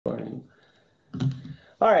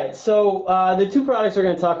All right, so the two products we're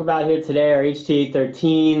going to talk about here today are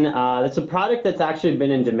HT813. That's a product that's actually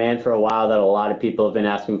been in demand for a while that a lot of people have been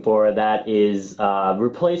asking for. That is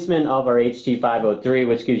replacement of our HT503,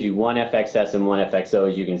 which gives you one FXS and one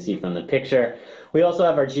FXO, as you can see from the picture. We also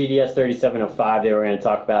have our GDS3705 that we're going to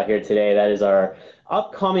talk about here today. That is our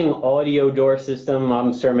upcoming audio door system.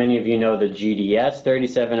 I'm sure many of you know the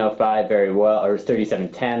GDS3705 very well, or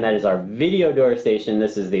 3710. That is our video door station.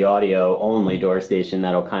 This is the audio only door station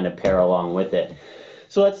that'll kind of pair along with it.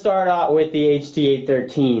 So let's start out with the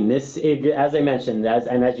HT813. This, as I mentioned,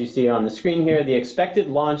 as you see on the screen here, the expected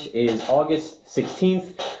launch is August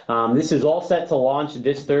 16th. This is all set to launch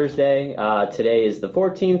this Thursday. Today is the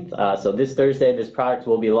 14th, so this Thursday this product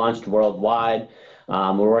will be launched worldwide.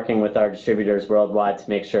 We're working with our distributors worldwide to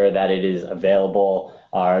make sure that it is available,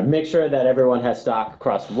 or make sure that everyone has stock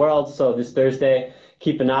across the world. So this Thursday,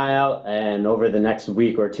 keep an eye out, and over the next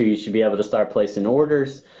week or two, you should be able to start placing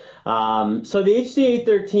orders. So the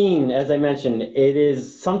HT813, as I mentioned, it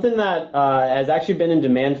is something that has actually been in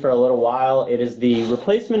demand for a little while. It is the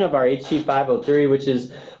replacement of our HT503, which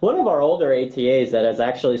is one of our older ATAs that is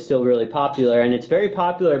actually still really popular, and it's very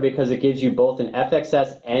popular because it gives you both an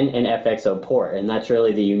FXS and an FXO port, and that's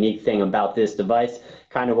really the unique thing about this device,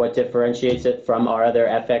 kind of what differentiates it from our other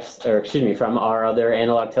from our other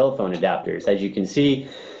analog telephone adapters. As you can see,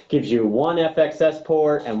 gives you one FXS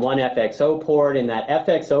port and one FXO port, and that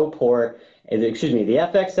FXO port, the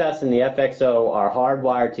FXS and the FXO are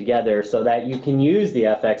hardwired together so that you can use the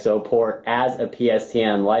FXO port as a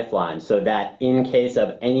PSTN lifeline, so that in case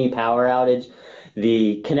of any power outage,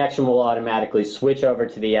 the connection will automatically switch over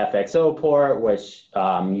to the FXO port, which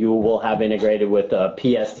you will have integrated with a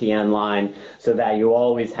PSTN line, so that you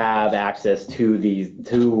always have access to these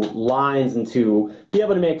two lines and to be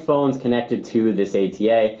able to make phones connected to this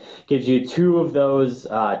ATA. Gives you two of those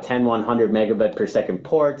 10100 megabit per second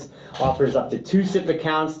ports, offers up to 2 SIP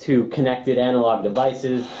accounts to connected analog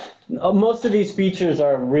devices. Most of these features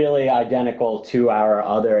are really identical to our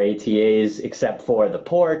other ATAs except for the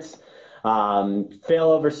ports.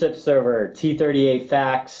 Failover SIP server, T38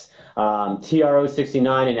 fax,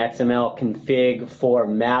 TRO69 and XML config for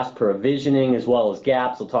mass provisioning, as well as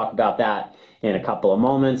gaps. We'll talk about that in a couple of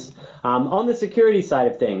moments. On the security side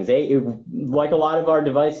of things, like a lot of our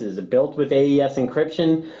devices, built with AES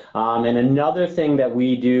encryption. And another thing that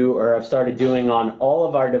we do, or have started doing on all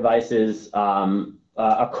of our devices,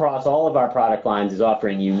 across all of our product lines, is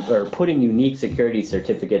putting unique security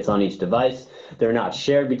certificates on each device. They're not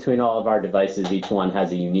shared between all of our devices. Each one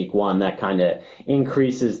has a unique one that kind of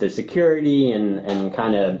increases the security and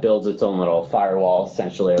kind of builds its own little firewall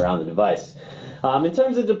essentially around the device. In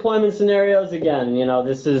terms of deployment scenarios, again,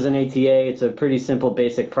 this is an ATA. It's a pretty simple,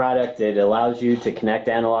 basic product. It allows you to connect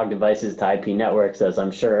analog devices to IP networks, as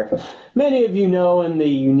I'm sure many of you know, and the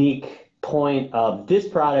unique point of this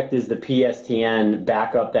product is the PSTN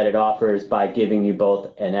backup that it offers by giving you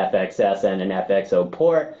both an FXS and an FXO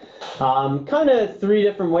port. Kind of 3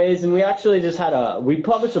 different ways, and we actually just we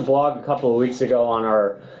published a blog a couple of weeks ago on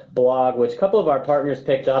our blog, which a couple of our partners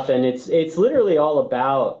picked up, and it's literally all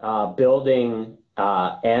about building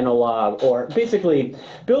analog, or basically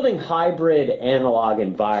building hybrid analog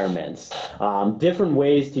environments, different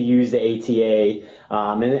ways to use the ATA,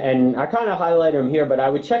 and I kind of highlight them here, but I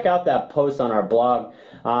would check out that post on our blog.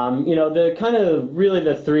 The kind of really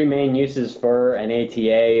the 3 main uses for an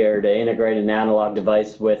ATA, or to integrate an analog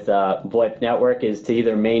device with VoIP network, is to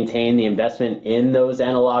either maintain the investment in those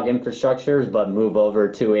analog infrastructures, but move over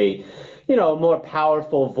to a more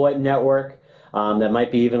powerful VoIP network that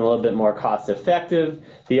might be even a little bit more cost effective.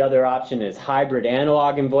 The other option is hybrid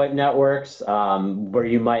analog and VoIP networks, where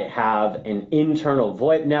you might have an internal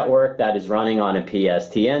VoIP network that is running on a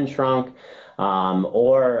PSTN trunk,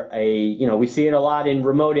 or we see it a lot in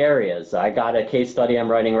remote areas. I got a case study I'm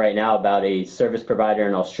writing right now about a service provider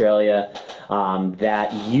in Australia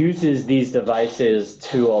that uses these devices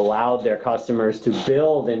to allow their customers to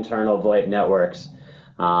build internal VoIP networks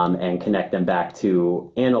and connect them back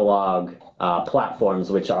to analog platforms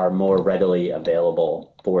which are more readily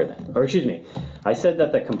available for them. Or excuse me, I said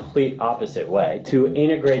that the complete opposite way, to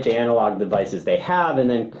integrate the analog devices they have and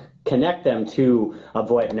then connect them to a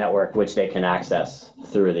VoIP network which they can access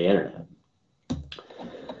through the internet.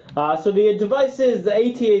 So the devices, the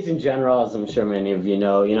ATAs in general, as I'm sure many of you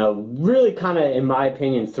know, really kind of, in my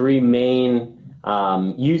opinion, 3 main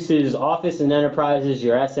uses: office and enterprises,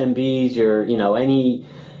 your SMBs, your any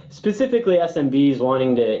specifically SMBs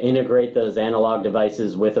wanting to integrate those analog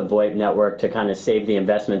devices with a VoIP network to kind of save the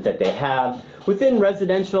investment that they have. Within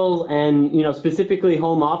residential and specifically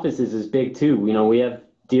home offices is big too. We have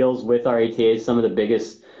deals with our ATAs, some of the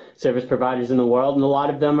biggest service providers in the world, and a lot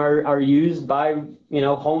of them are used by,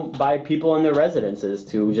 by people in their residences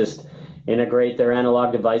to just integrate their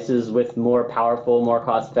analog devices with more powerful, more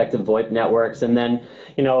cost-effective VoIP networks. And then,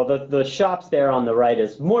 the shops there on the right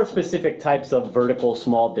is more specific types of vertical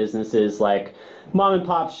small businesses like mom and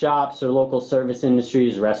pop shops or local service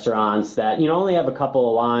industries, restaurants that, only have a couple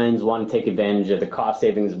of lines, want to take advantage of the cost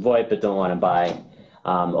savings of VoIP, but don't want to buy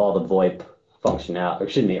all the VoIP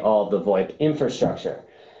all of the VoIP infrastructure.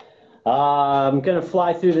 I'm going to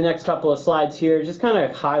fly through the next couple of slides here, just kind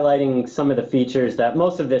of highlighting some of the features that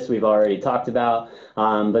most of this we've already talked about,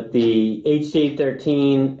 but the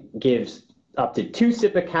HT813 gives up to 2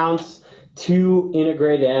 SIP accounts, 2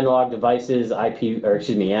 integrated analog devices,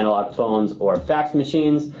 analog phones or fax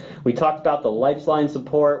machines. We talked about the lifeline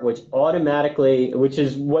support, which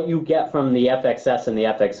is what you get from the FXS and the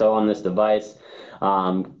FXO on this device.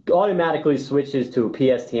 Automatically switches to a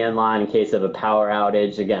PSTN line in case of a power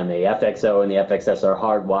outage. Again, the FXO and the FXS are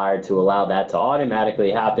hardwired to allow that to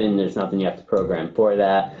automatically happen. There's nothing you have to program for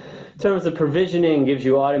that. In terms of provisioning, gives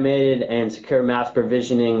you automated and secure mass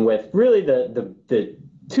provisioning with really the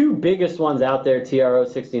 2 biggest ones out there,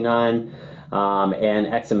 TR069 and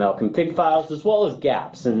XML config files, as well as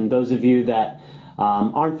GAPS. And those of you that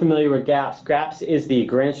aren't familiar with GAPS, GAPS is the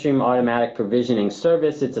Grandstream automatic provisioning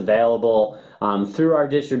service. It's available through our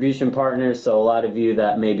distribution partners, so a lot of you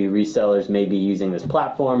that may be resellers may be using this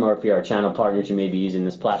platform, or if you're our channel partners, you may be using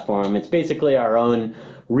this platform. It's basically our own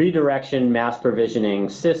redirection mass provisioning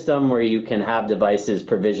system where you can have devices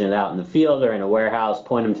provisioned out in the field or in a warehouse,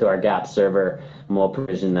 point them to our GAPS server, and we'll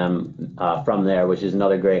provision them from there, which is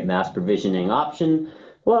another great mass provisioning option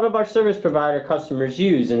a lot of our service provider customers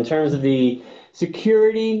use. In terms of the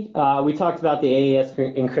security, we talked about the AES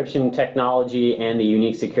encryption technology and the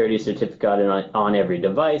unique security certificate on every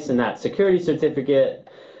device. And that security certificate,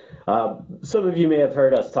 some of you may have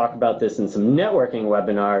heard us talk about this in some networking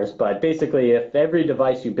webinars, but basically if every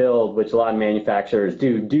device you build, which a lot of manufacturers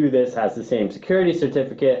do this, has the same security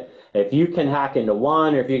certificate, if you can hack into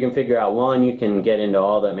one, or if you can figure out one, you can get into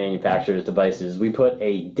all the manufacturer's devices. We put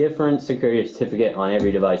a different security certificate on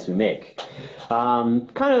every device we make.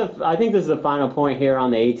 I think this is the final point here on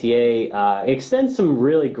the ATA. Extends some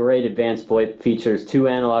really great advanced VoIP features to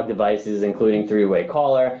analog devices, including three-way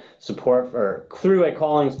caller, support for three-way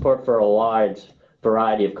calling, support for a large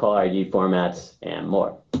variety of caller ID formats, and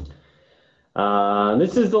more.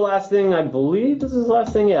 This is the last thing, I believe this is the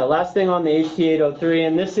last thing, yeah, last thing on the HT803,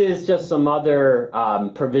 and this is just some other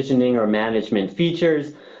provisioning or management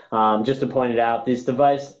features. Just to point it out, this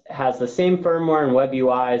device has the same firmware and web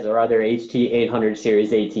UIs or other HT800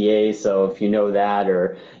 series ATAs, so if you know that,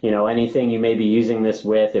 or anything you may be using this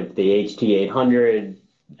with, if the HT800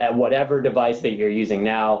 at whatever device that you're using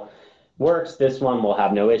now works, this one will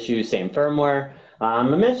have no issues, same firmware. I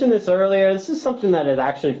mentioned this earlier, this is something that is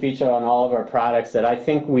actually featured on all of our products that I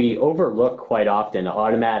think we overlook quite often.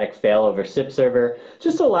 Automatic failover SIP server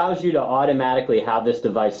just allows you to automatically have this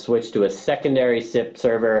device switch to a secondary SIP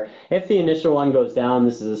server. If the initial one goes down,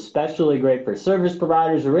 this is especially great for service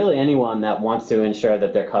providers or really anyone that wants to ensure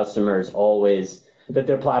that their customers that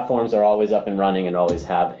their platforms are always up and running and always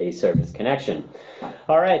have a service connection.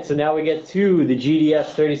 All right, so now we get to the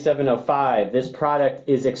GDS3705. This product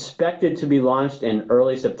is expected to be launched in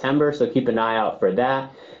early September, so keep an eye out for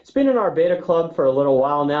that. It's been in our beta club for a little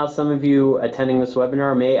while now. Some of you attending this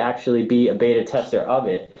webinar may actually be a beta tester of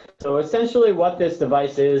it. So essentially what this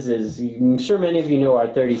device is I'm sure many of you know our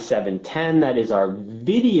 3710. That is our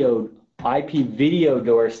IP video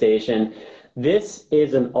door station. This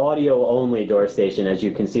is an audio-only door station. As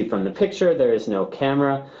you can see from the picture, there is no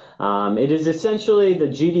camera. It is essentially the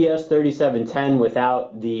GDS3710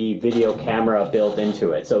 without the video camera built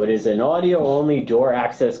into it. So it is an audio-only door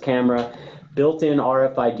access camera, built-in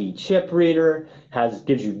RFID chip reader,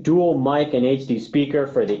 gives you dual mic and HD speaker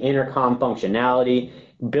for the intercom functionality,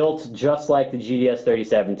 built just like the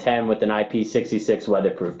GDS3710 with an IP66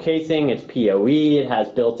 weatherproof casing. It's PoE. It has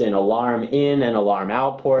built-in alarm in and alarm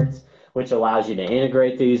out ports, which allows you to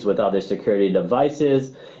integrate these with other security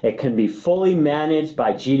devices. It can be fully managed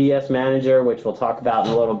by GDS Manager, which we'll talk about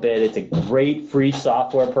in a little bit. It's a great free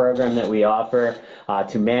software program that we offer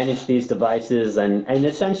to manage these devices. And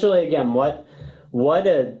essentially, again, what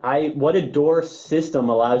a door system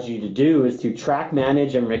allows you to do is to track,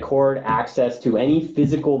 manage, and record access to any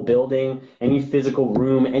physical building, any physical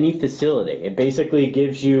room, any facility. It basically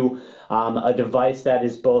gives you a device that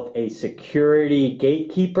is both a security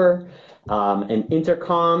gatekeeper an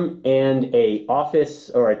intercom, and a office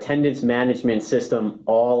or attendance management system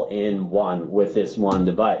all in one with this one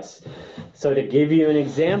device. So to give you an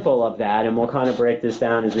example of that, and we'll kind of break this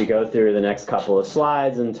down as we go through the next couple of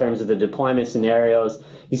slides in terms of the deployment scenarios,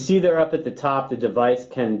 you see there up at the top, the device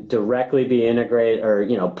can directly be integrated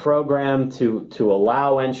or programmed to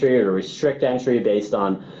allow entry or restrict entry based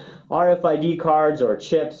on RFID cards or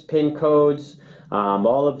chips, PIN codes.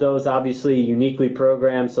 All of those obviously uniquely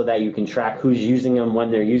programmed so that you can track who's using them, when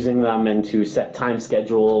they're using them, and to set time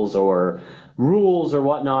schedules or rules or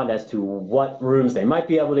whatnot as to what rooms they might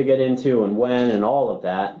be able to get into and when and all of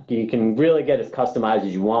that. You can really get as customized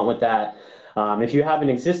as you want with that. If you have an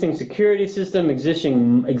existing security system,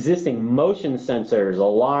 existing motion sensors,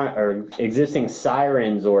 alarm, or existing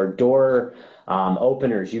sirens or door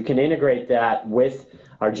openers, you can integrate that with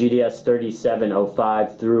our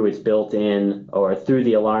GDS3705 through its built-in or through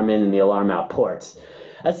the alarm in and the alarm out ports.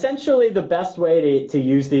 Essentially, the best way to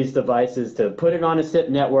use these devices to put it on a SIP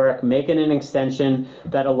network, make it an extension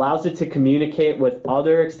that allows it to communicate with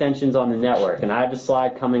other extensions on the network. And I have a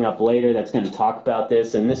slide coming up later that's going to talk about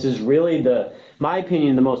this. And this is really my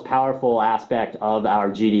opinion, the most powerful aspect of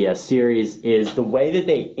our GDS series is the way that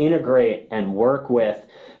they integrate and work with,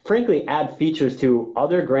 frankly, add features to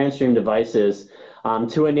other Grandstream devices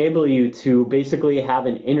to enable you to basically have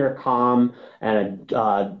an intercom and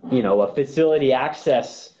a facility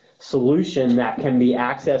access solution that can be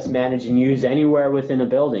accessed, managed, and used anywhere within a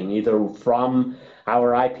building, either from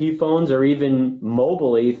our IP phones or even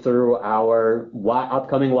mobilely through our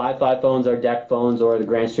upcoming Wi-Fi phones, our DEC phones, or the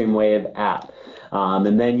Grandstream Wave app.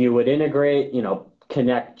 And then you would integrate,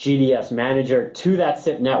 connect GDS Manager to that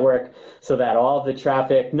SIP network so that all of the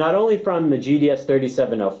traffic, not only from the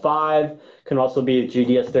GDS3705, can also be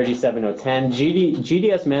GDS3710.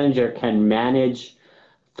 GDS Manager can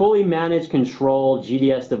fully manage, control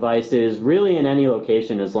GDS devices really in any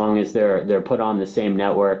location as long as they're put on the same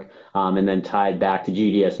network and then tied back to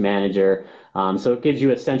GDS Manager. So it gives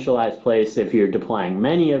you a centralized place if you're deploying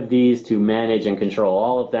many of these to manage and control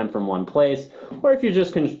all of them from one place, or if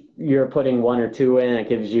you're putting one or two in, it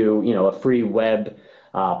gives you a free web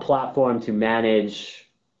platform to manage,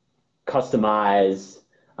 customize,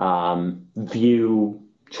 view,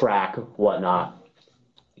 track, whatnot,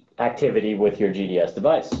 activity with your GDS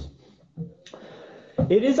device.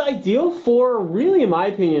 It is ideal for, really, in my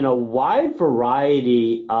opinion, a wide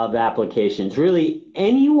variety of applications. Really,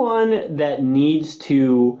 anyone that needs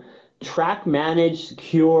to track, manage,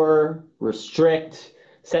 secure, restrict,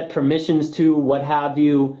 set permissions to, what have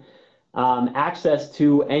you, access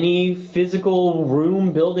to any physical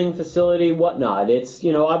room, building, facility, whatnot. It's,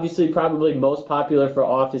 obviously probably most popular for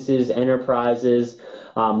offices, enterprises,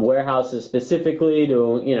 warehouses specifically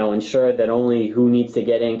to, ensure that only who needs to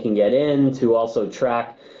get in can get in, to also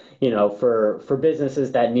track, for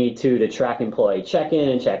businesses that need to track employee check-in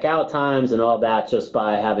and check-out times and all that just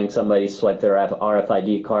by having somebody swipe their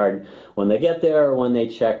RFID card when they get there or when they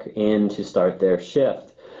check in to start their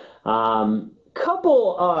shift.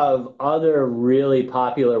 Couple of other really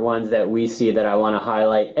popular ones that we see that I want to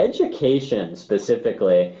highlight. Education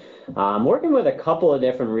specifically. Working with a couple of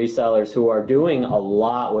different resellers who are doing a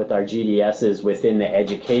lot with our GDSs within the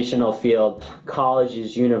educational field,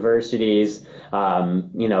 colleges, universities,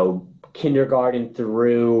 kindergarten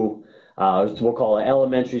through we'll call it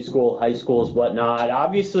elementary school, high schools, whatnot.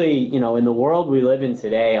 Obviously, in the world we live in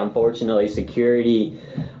today, unfortunately, security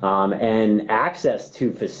and access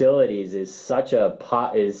to facilities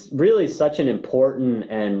is really such an important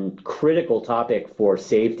and critical topic for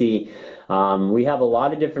safety. We have a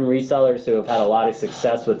lot of different resellers who have had a lot of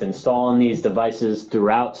success with installing these devices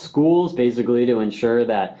throughout schools, basically to ensure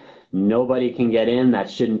that nobody can get in that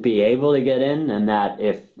shouldn't be able to get in, and that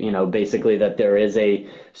if, basically that there is a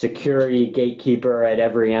security gatekeeper at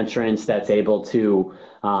every entrance that's able to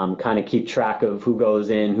kind of keep track of who goes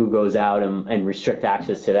in, who goes out, and restrict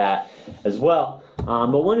access to that as well.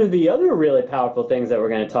 But one of the other really powerful things that we're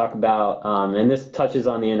going to talk about, and this touches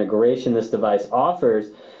on the integration this device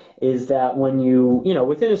offers, is that when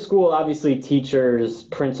within a school, obviously teachers,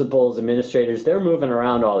 principals, administrators, they're moving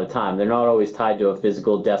around all the time. They're not always tied to a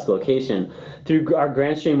physical desk location. Through our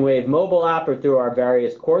Grandstream Wave mobile app or through our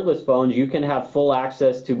various cordless phones, you can have full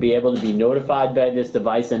access to be able to be notified by this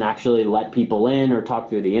device and actually let people in or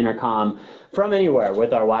talk through the intercom from anywhere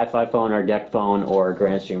with our Wi-Fi phone, our DEC phone, or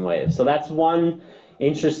Grandstream Wave. So that's one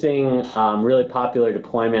interesting, really popular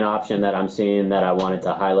deployment option that I'm seeing that I wanted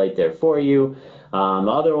to highlight there for you.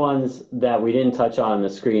 Other ones that we didn't touch on the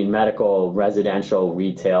screen: medical, residential,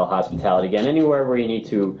 retail, hospitality. Again, anywhere where you need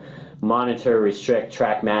to monitor, restrict,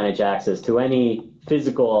 track, manage access to any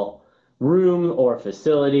physical room or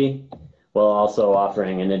facility. while also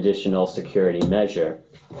offering an additional security measure.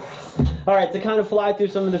 All right, to kind of fly through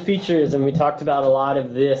some of the features, and we talked about a lot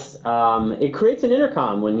of this, it creates an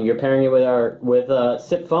intercom when you're pairing it with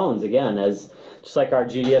SIP phones, again, as just like our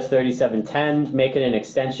GDS3710, make it an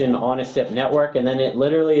extension on a SIP network, and then it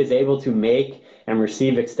literally is able to make and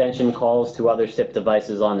receive extension calls to other SIP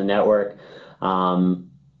devices on the network.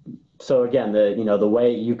 So again, the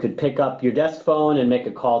way you could pick up your desk phone and make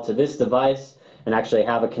a call to this device and actually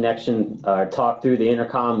have a connection or talk through the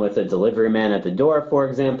intercom with a delivery man at the door, for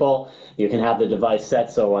example. You can have the device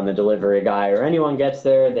set so when the delivery guy or anyone gets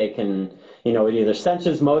there, they can, it either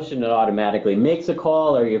senses motion, it automatically makes a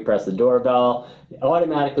call, or you press the doorbell, it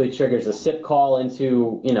automatically triggers a SIP call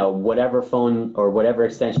into, whatever phone or whatever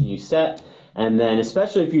extension you set. And then,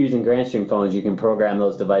 especially if you're using Grandstream phones, you can program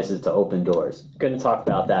those devices to open doors. Going to talk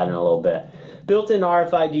about that in a little bit. Built-in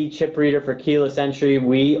RFID chip reader for keyless entry.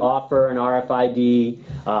 We offer an RFID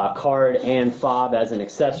card and fob as an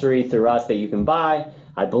accessory through us that you can buy.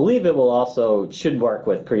 I believe it should work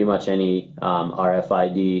with pretty much any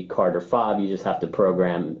RFID card or fob. You just have to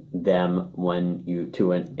program them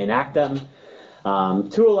to enact them.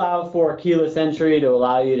 To allow for keyless entry, to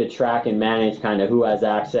allow you to track and manage kind of who has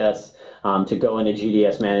access, to go into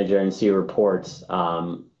GDS Manager and see reports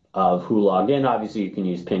of who logged in. Obviously, you can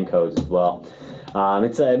use PIN codes as well.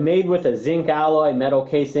 It's made with a zinc alloy metal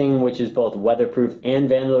casing, which is both weatherproof and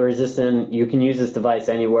vandal resistant. You can use this device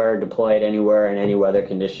anywhere, deploy it anywhere in any weather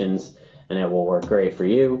conditions, and it will work great for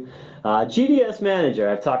you. GDS Manager,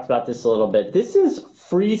 I've talked about this a little bit. This is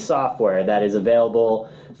free software that is available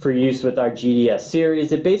for use with our GDS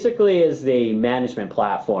series. It basically is the management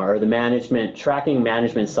platform, or the tracking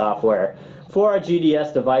management software for our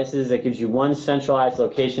GDS devices. It gives you one centralized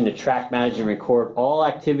location to track, manage, and record all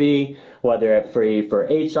activity, whether it's free for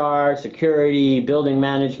HR, security, building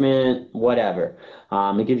management, whatever.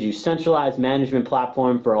 It gives you centralized management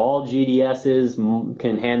platform for all GDSs,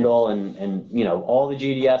 can handle and all the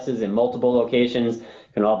GDSs in multiple locations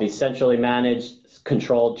can all be centrally managed,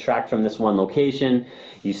 controlled, tracked from this one location.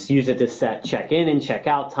 You use it to set check-in and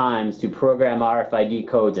check-out times, to program RFID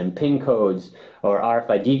codes and PIN codes, or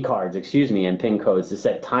RFID cards, and PIN codes, to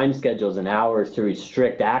set time schedules and hours to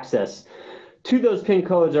restrict access to those PIN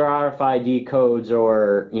codes or RFID codes,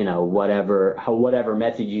 or whatever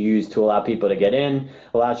method you use to allow people to get in.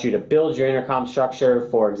 Allows you to build your intercom structure.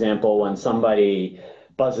 For example, when somebody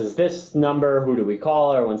buzzes this number, who do we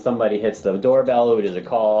call? Or when somebody hits the doorbell, who does it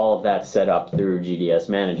call? All of that's set up through GDS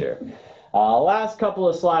Manager. Last couple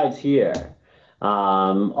of slides here.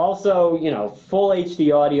 Also, full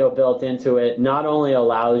HD audio built into it not only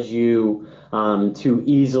allows you to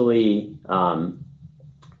easily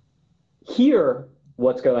hear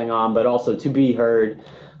what's going on, but also to be heard.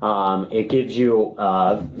 It gives you,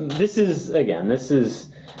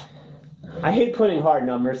 I hate putting hard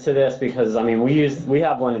numbers to this because, we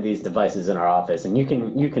have one of these devices in our office, and you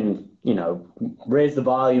can raise the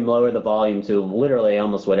volume, lower the volume to literally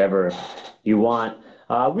almost whatever you want.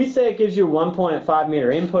 We say it gives you 1.5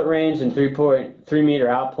 meter input range and 3.3 meter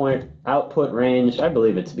output range. I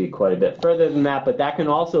believe it to be quite a bit further than that, but that can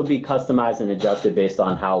also be customized and adjusted based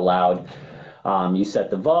on how loud you set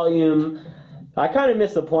the volume. I kind of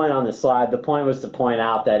missed the point on the slide. The point was to point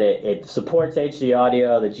out that it supports HD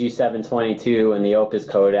audio, the G722, and the Opus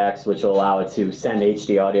codecs, which will allow it to send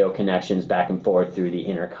HD audio connections back and forth through the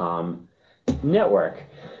intercom network.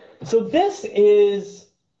 So this is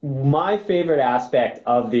my favorite aspect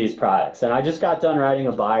of these products, and I just got done writing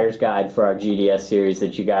a buyer's guide for our GDS series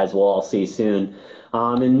that you guys will all see soon.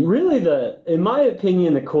 And really, in my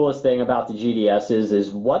opinion, the coolest thing about the GDSs is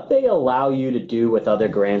what they allow you to do with other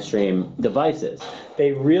Grandstream devices.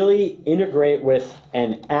 They really integrate with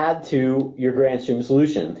and add to your Grandstream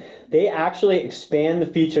solution. They actually expand the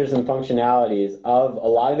features and functionalities of a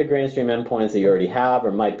lot of the Grandstream endpoints that you already have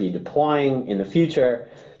or might be deploying in the future,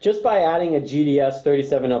 just by adding a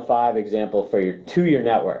GDS3705 example to your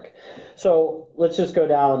network. So let's just go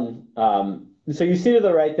down. So you see to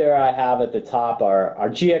the right there, I have at the top our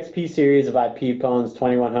GXP series of IP phones,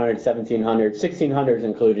 2100, 1700, 1600 is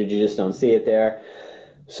included, you just don't see it there.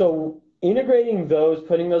 So integrating those,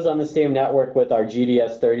 putting those on the same network with our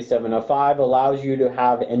GDS3705 allows you to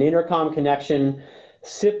have an intercom connection,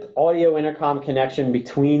 SIP audio intercom connection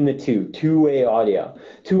between the two-way audio,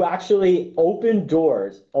 to actually open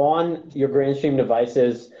doors on your Grandstream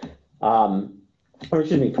devices,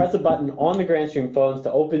 press a button on the Grandstream phones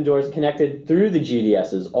to open doors connected through the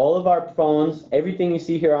GDSs. All of our phones, everything you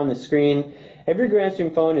see here on the screen, every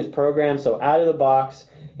Grandstream phone is programmed, so out of the box,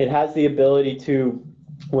 it has the ability to,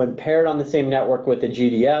 when paired on the same network with the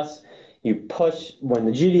GDS, You push when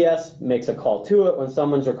the GDS makes a call to it, when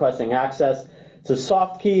someone's requesting access. It's a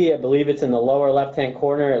soft key. I believe it's in the lower left-hand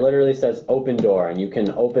corner. It literally says open door, and you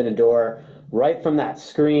can open a door right from that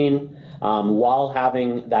screen while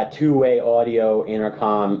having that two-way audio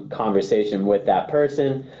intercom conversation with that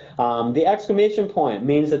person. The exclamation point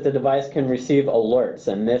means that the device can receive alerts,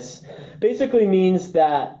 and this basically means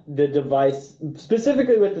that the device,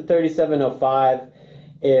 specifically with the 3705,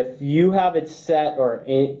 if you have it set or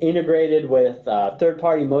integrated with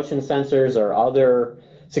third-party motion sensors or other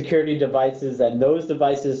security devices, and those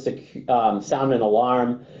devices sound an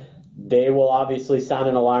alarm, they will obviously sound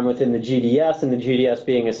an alarm within the GDS, and the GDS,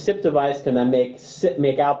 being a SIP device, can then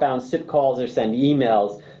make outbound SIP calls or send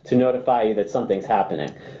emails to notify you that something's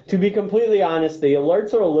happening. To be completely honest, the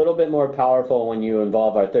alerts are a little bit more powerful when you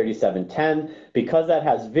involve our 3710. Because that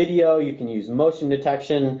has video, you can use motion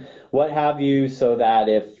detection, what have you, so that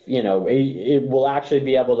if, you know, it will actually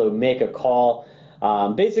be able to make a call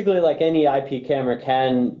basically like any IP camera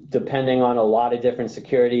can, depending on a lot of different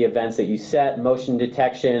security events that you set, motion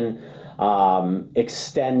detection,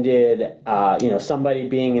 extended, you know, somebody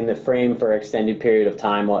being in the frame for an extended period of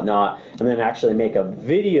time, whatnot, and then actually make a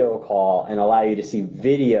video call and allow you to see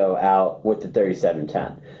video out with the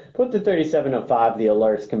 3710. With the 3705, the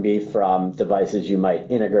alerts can be from devices you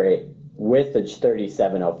might integrate with the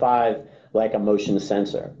 3705, like a motion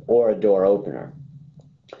sensor or a door opener.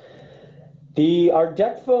 Our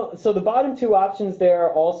DECT phone, so the bottom two options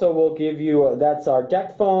there also will give you, that's our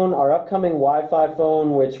DECT phone, our upcoming Wi-Fi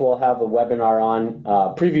phone, which we'll have a webinar on,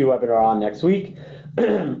 preview webinar on next week,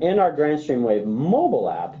 and our Grandstream Wave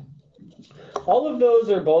mobile app. All of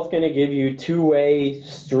those are both going to give you two-way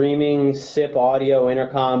streaming SIP audio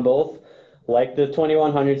intercom, both like the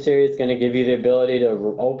 2100 series, going to give you the ability to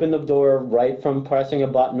open the door right from pressing a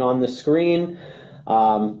button on the screen.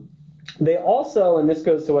 They also, and this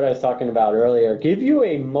goes to what I was talking about earlier, give you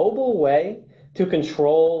a mobile way to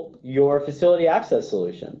control your facility access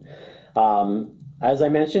solution. As I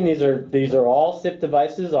mentioned, these are all SIP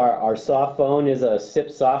devices. Our soft phone is a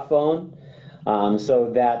SIP soft phone,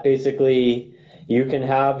 so that basically you can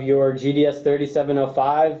have your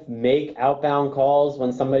GDS3705 make outbound calls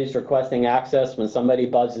when somebody's requesting access, when somebody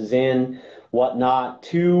buzzes in, whatnot,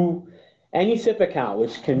 to any SIP account,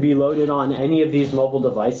 which can be loaded on any of these mobile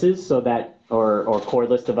devices, so that, or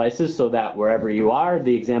cordless devices, so that wherever you are,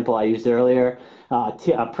 the example I used earlier,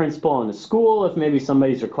 a principal in a school, if maybe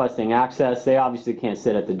somebody's requesting access, they obviously can't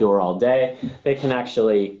sit at the door all day. They can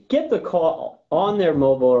actually get the call on their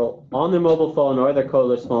mobile phone or their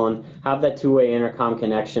cordless phone, have that two-way intercom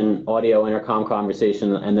connection, audio intercom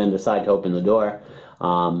conversation, and then decide to open the door.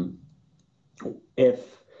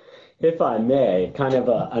 If I may, kind of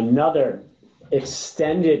another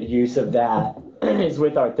extended use of that is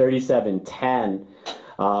with our 3710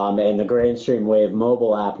 and the Grandstream Wave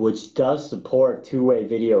mobile app, which does support two-way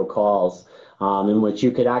video calls, in which you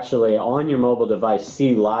could actually, on your mobile device,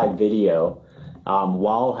 see live video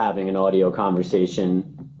while having an audio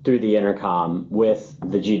conversation through the intercom with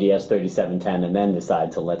the GDS 3710, and then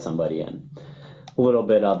decide to let somebody in. A little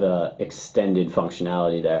bit of a extended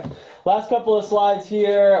functionality there. Last couple of slides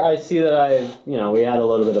here. I see that we had a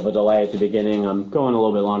little bit of a delay at the beginning. I'm going a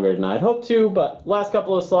little bit longer than I'd hoped to, but last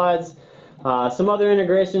couple of slides. Some other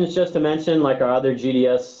integrations just to mention, like our other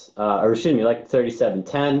GDS, like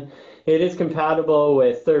 3710. It is compatible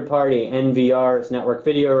with third-party NVRs, network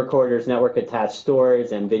video recorders, network attached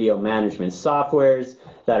storage, and video management softwares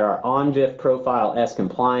that are ONVIF Profile S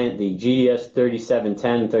compliant. The GDS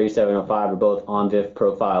 3710 and 3705 are both ONVIF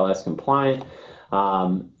Profile S compliant.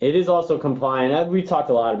 It is also compliant. We talked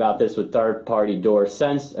a lot about this with third-party door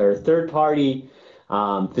sense or third-party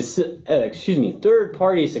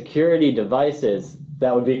third-party security devices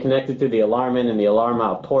that would be connected to the alarm in and the alarm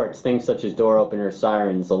out ports, things such as door openers,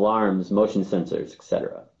 sirens, alarms, motion sensors,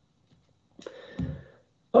 etc.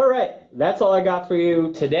 All right, that's all I got for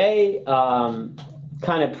you today.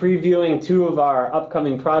 Kind of previewing two of our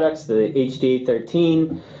upcoming products, the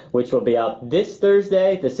HT813, which will be out this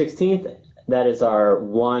Thursday, the 16th. That is our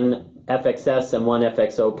one FXS and one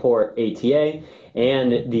FXO port ATA.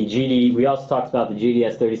 And we also talked about the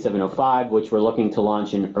GDS3705, which we're looking to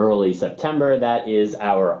launch in early September. That is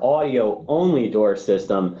our audio-only door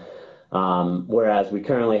system, whereas we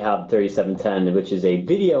currently have 3710, which is a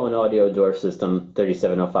video and audio door system.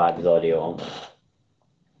 3705 is audio only.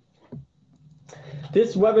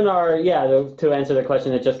 This webinar, to answer the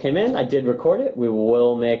question that just came in, I did record it. We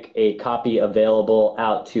will make a copy available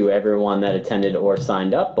out to everyone that attended or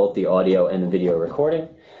signed up, both the audio and the video recording.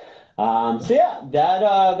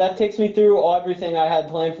 That takes me through everything I had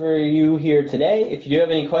planned for you here today. If you do have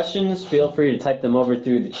any questions, feel free to type them over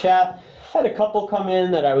through the chat. had a couple come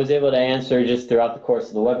in that I was able to answer just throughout the course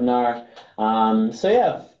of the webinar. So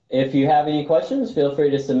yeah, if you have any questions, feel free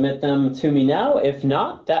to submit them to me now. If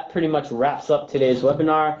not, that pretty much wraps up today's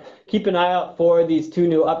webinar. Keep an eye out for these 2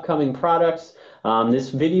 new upcoming products. This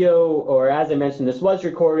video, or as I mentioned, this was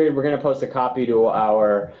recorded. We're going to post a copy to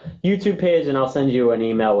our YouTube page, and I'll send you an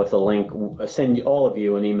email with a link, send all of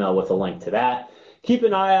you an email with a link to that. Keep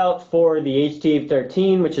an eye out for the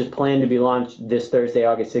HT813, which is planned to be launched this Thursday,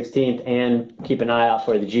 August 16th, and keep an eye out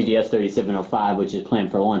for the GDS3705, which is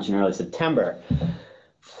planned for launch in early September.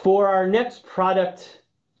 For our next product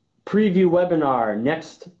preview webinar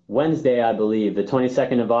next Wednesday, I believe, the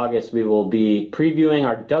 22nd of August, we will be previewing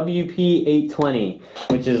our WP820,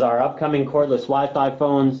 which is our upcoming cordless Wi-Fi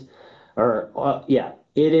phones. Yeah,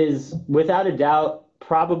 it is without a doubt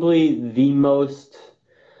probably the most,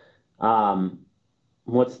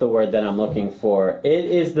 what's the word that I'm looking for? It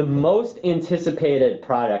is the most anticipated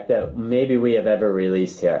product that maybe we have ever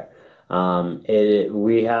released here. There's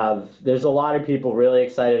a lot of people really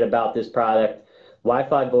excited about this product.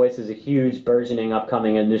 Wi-Fi voice is a huge burgeoning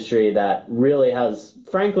upcoming industry that really has,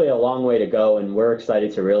 frankly, a long way to go, and we're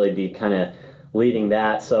excited to really be kind of leading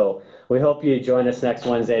that. So we hope you join us next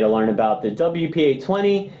Wednesday to learn about the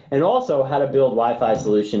WP820 and also how to build Wi-Fi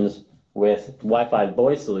solutions with Wi-Fi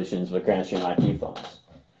voice solutions with Grandstream IP phones.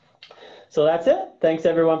 So that's it. Thanks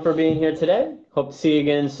everyone for being here today. Hope to see you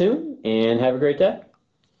again soon, and have a great day.